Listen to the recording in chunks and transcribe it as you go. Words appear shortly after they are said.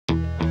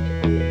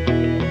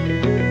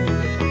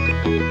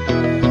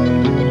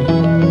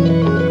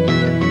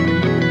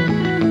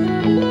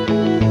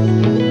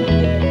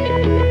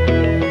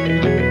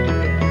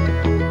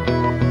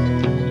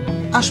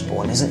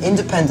is an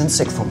independent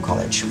sixth form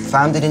college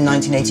founded in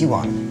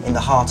 1981 in the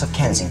heart of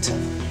Kensington,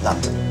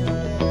 London.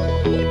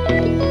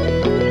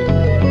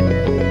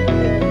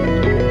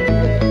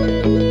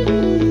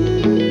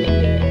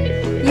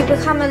 You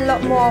become a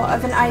lot more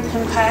of an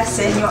open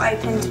person. You're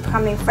open to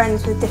becoming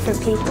friends with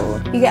different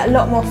people. You get a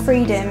lot more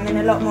freedom and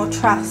a lot more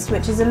trust,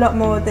 which is a lot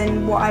more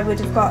than what I would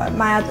have got at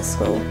my other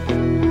school.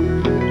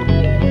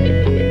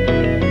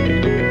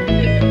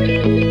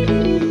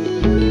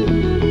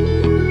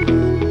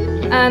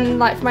 And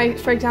like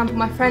for example,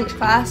 my French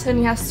class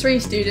only has 3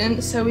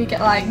 students, so we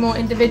get like more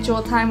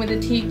individual time with the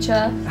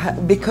teacher.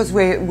 Because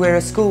we're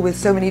a school with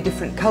so many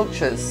different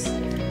cultures,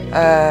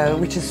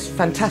 which is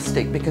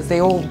fantastic because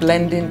they all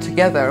blend in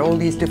together, all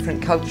these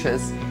different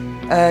cultures.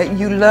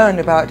 You learn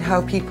about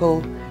how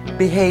people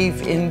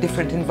behave in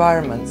different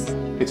environments.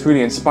 It's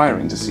really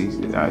inspiring to see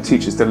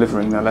teachers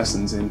delivering their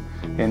lessons in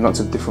lots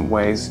of different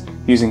ways,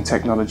 using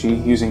technology,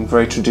 using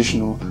very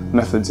traditional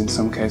methods in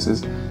some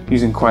cases,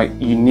 using quite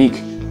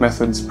unique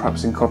methods,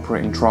 perhaps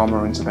incorporating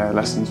drama into their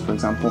lessons, for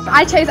example.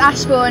 I chose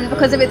Ashbourne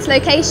because of its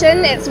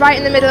location. It's right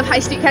in the middle of High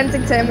Street,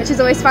 Kensington, which is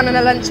always fun on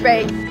a lunch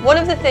break. One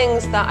of the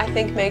things that I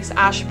think makes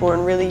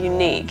Ashbourne really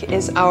unique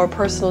is our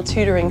personal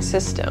tutoring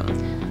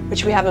system,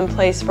 which we have in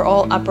place for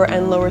all upper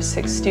and lower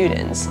sixth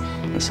students.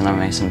 And I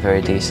made some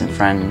very decent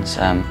friends,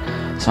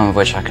 some of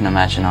which I can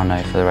imagine I'll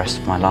know for the rest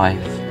of my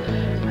life.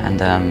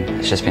 And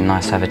it's just been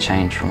nice to have a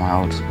change from my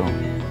old school.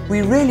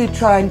 We really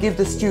try and give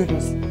the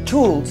students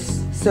tools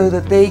so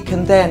that they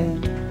can then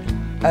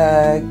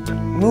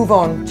move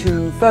on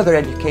to further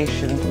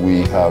education.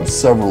 We have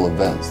several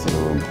events that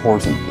are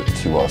important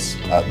to us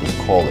at the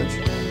college.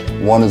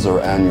 One is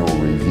our annual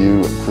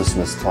review at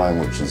Christmas time,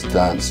 which is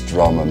dance,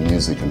 drama,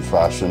 music and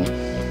fashion.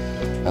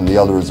 And the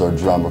other is our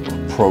drama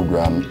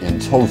program in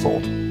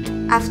total.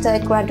 After I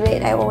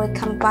graduate, I always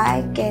come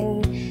back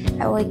and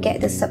I will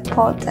get the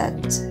support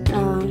that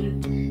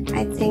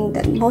I think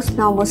that most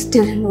normal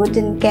students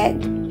wouldn't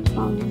get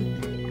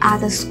from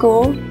other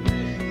school.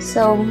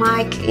 So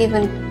Mike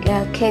even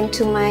came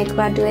to my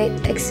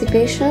graduate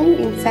exhibition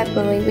in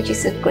February, which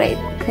is a great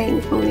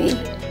thing for me.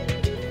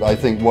 I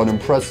think what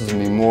impresses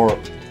me more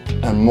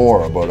and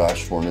more about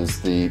Ashbourne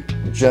is the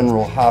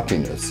general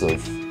happiness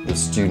of the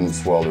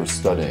students while they're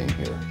studying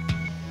here.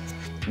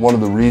 One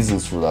of the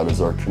reasons for that is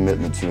our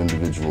commitment to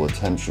individual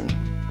attention.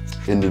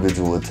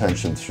 Individual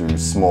attention through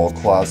small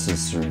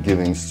classes, through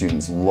giving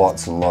students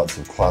lots and lots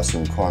of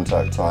classroom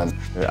contact time.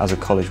 As a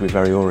college, we're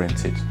very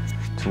oriented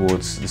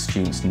towards the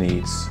students'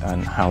 needs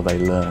and how they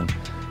learn.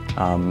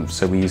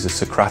 So we use a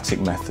Socratic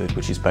method,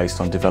 which is based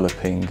on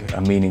developing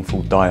a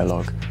meaningful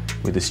dialogue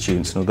with the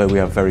students. And although we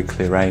have very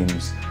clear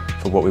aims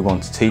for what we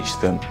want to teach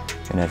them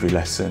in every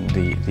lesson,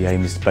 the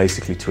aim is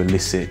basically to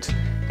elicit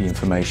the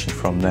information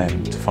from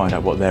them, to find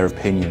out what their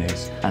opinion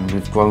is. And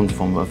we've grown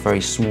from a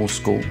very small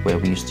school where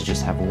we used to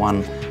just have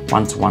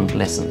one-to-one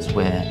lessons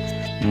where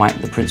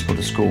Mike, the principal of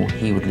the school,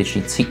 he would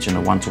literally teach on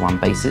a one-to-one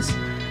basis.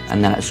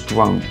 And then it's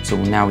grown till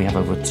now we have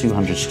over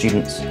 200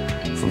 students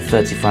from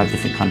 35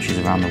 different countries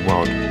around the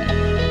world.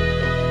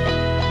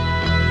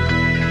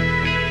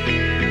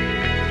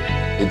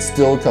 It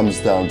still comes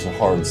down to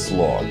hard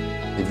slog.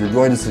 If you're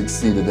going to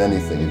succeed at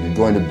anything, if you're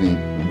going to be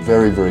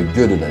very, very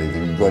good at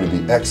anything, you're going to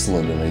be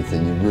excellent at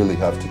anything, you really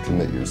have to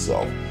commit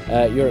yourself.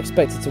 You're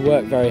expected to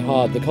work very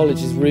hard. The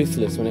college is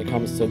ruthless when it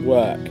comes to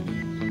work,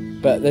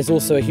 but there's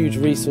also a huge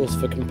resource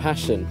for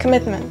compassion.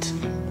 Commitment.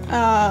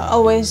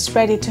 Always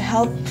ready to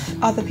help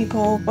other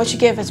people. What you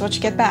give is what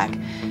you get back.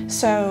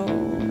 So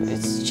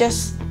it's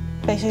just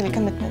basically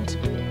commitment.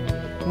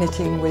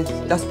 Knitting with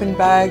dustbin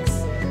bags,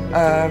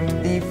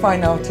 the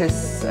fine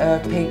artists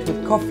paint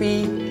with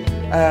coffee,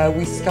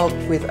 we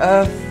sculpt with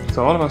earth.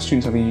 So all of our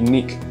students have a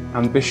unique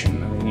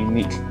ambition and a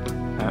unique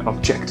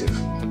objective.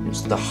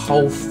 The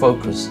whole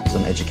focus is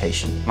on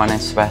education. My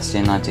name's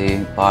Sebastian, I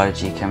do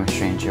biology,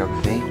 chemistry and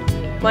geography.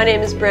 My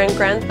name is Brian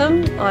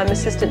Grantham. I'm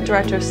Assistant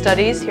Director of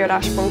Studies here at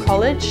Ashbourne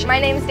College. My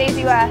name is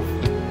Daisy Worth.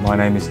 My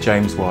name is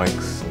James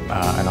Wykes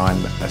and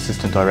I'm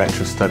Assistant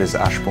Director of Studies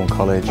at Ashbourne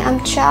College.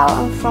 I'm Chow,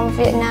 I'm from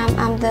Vietnam.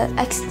 I'm the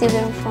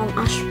ex-student from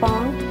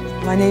Ashbourne.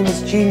 My name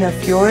is Gina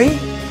Fiore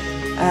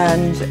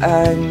and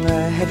I'm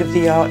Head of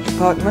the Art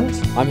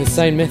Department. I'm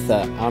Hussein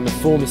Mitha. I'm a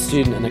former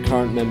student and a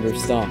current member of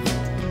staff.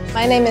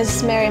 My name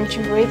is Miriam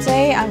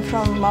Chimburidze. I'm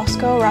from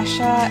Moscow,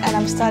 Russia, and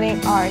I'm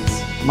studying art.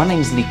 My name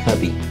is Lee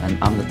Kirby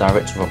and I'm the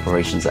Director of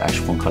Operations at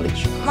Ashbourne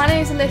College. My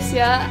name is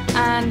Alicia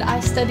and I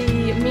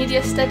study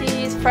media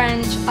studies,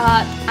 French,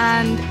 art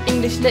and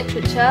English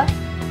literature.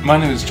 My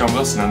name is John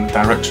Wilson, I'm the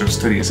Director of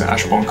Studies at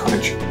Ashbourne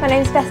College. My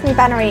name is Bethany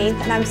Bannery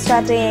and I'm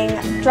studying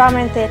drama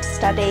and theatre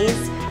studies,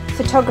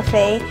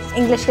 photography,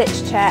 English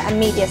literature and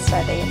media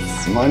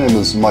studies. My name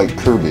is Mike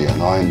Kirby and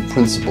I'm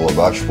Principal of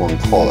Ashbourne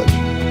College.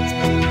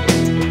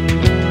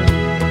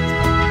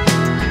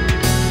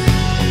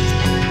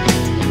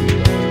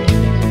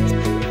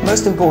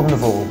 Most important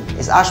of all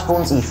is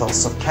Ashbourne's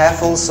ethos of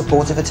careful,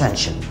 supportive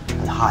attention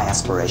and high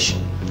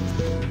aspiration.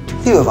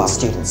 Few of our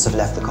students have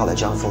left the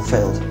college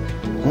unfulfilled,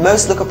 and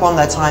most look upon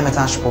their time at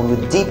Ashbourne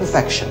with deep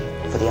affection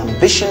for the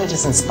ambition it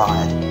has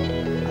inspired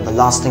and the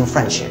lasting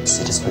friendships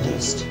it has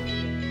produced.